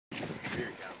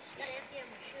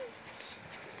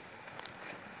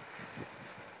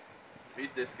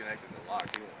disconnected and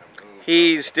locked. He won't have no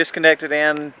He's disconnected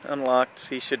and unlocked.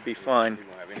 He should be fine. He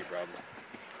won't have any problem.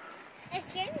 It's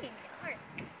getting dark.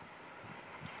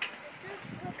 Let's just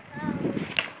look out.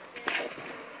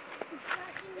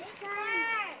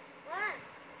 What?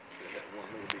 That one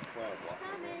little big cloud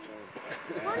blocking that sun.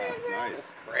 What is That's it? nice.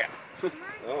 Crap.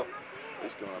 Oh,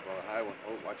 just going up on a high one.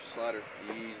 Oh, watch your slider.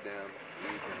 Ease down.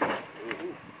 Ease down.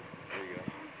 Ooh. There you go.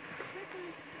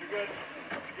 You're good.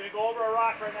 You're going to go over a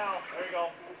rock right now. There you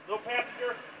go. Little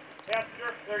passenger.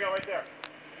 Passenger. There you go, right there.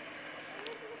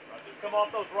 Just come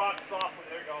off those rocks softly.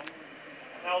 There you go.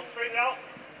 Now straighten it out.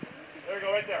 There you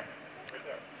go, right there. Right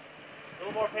there. A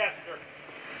little more passenger.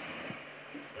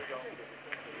 There you go.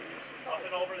 Up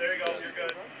and over. There you go. You're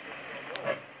good.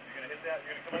 You're going to hit that.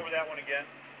 You're going to come over that one again.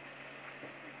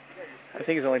 I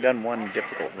think he's only done one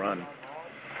difficult run.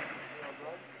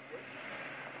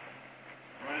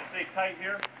 We're going to stay tight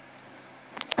here.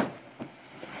 That's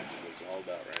what it's all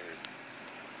about right here.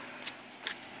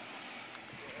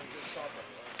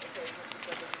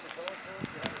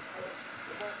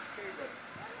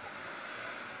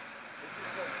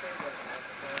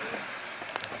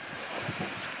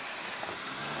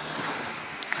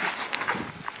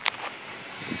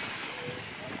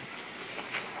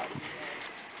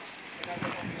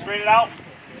 Straighten it out.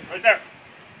 Right there.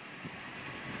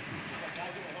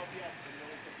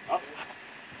 Up.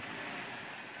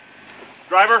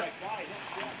 Driver.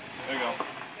 There you go.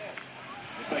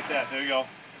 Just like that. There you go.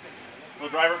 Go,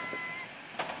 driver.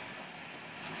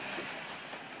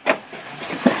 All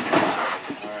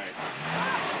right.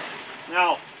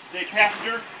 Now, stay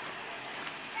passenger.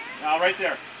 Now, right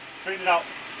there. Straighten it out.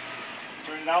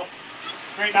 Straighten it out.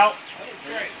 Straighten out.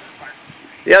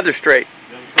 The other straight.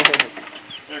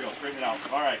 There you go, straighten it out.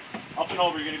 All right, up and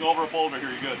over. You're going to go over a boulder here.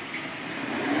 You're good.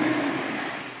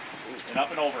 And up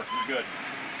and over. You're good.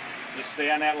 Just stay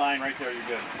on that line right there. You're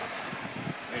good.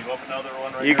 And go up another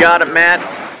one right You there. got it, Matt.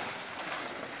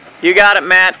 You got it,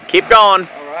 Matt. Keep going.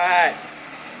 All right.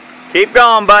 Keep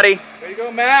going, buddy. There you go,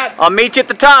 Matt. I'll meet you at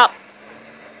the top.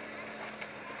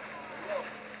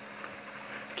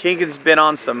 Keegan's been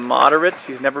on some moderates.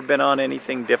 He's never been on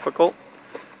anything difficult.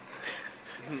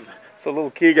 So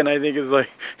little Keegan, I think, is like,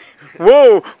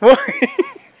 whoa, whoa.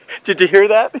 Did you hear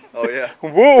that? Oh, yeah.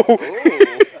 Whoa.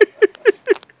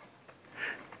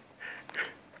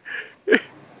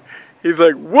 He's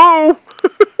like, whoa.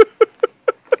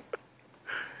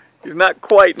 He's not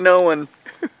quite knowing.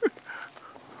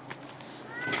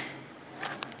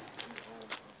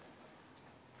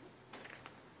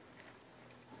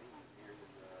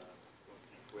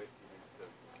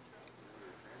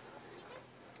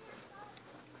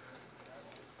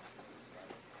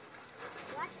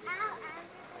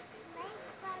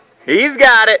 He's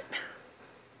got it.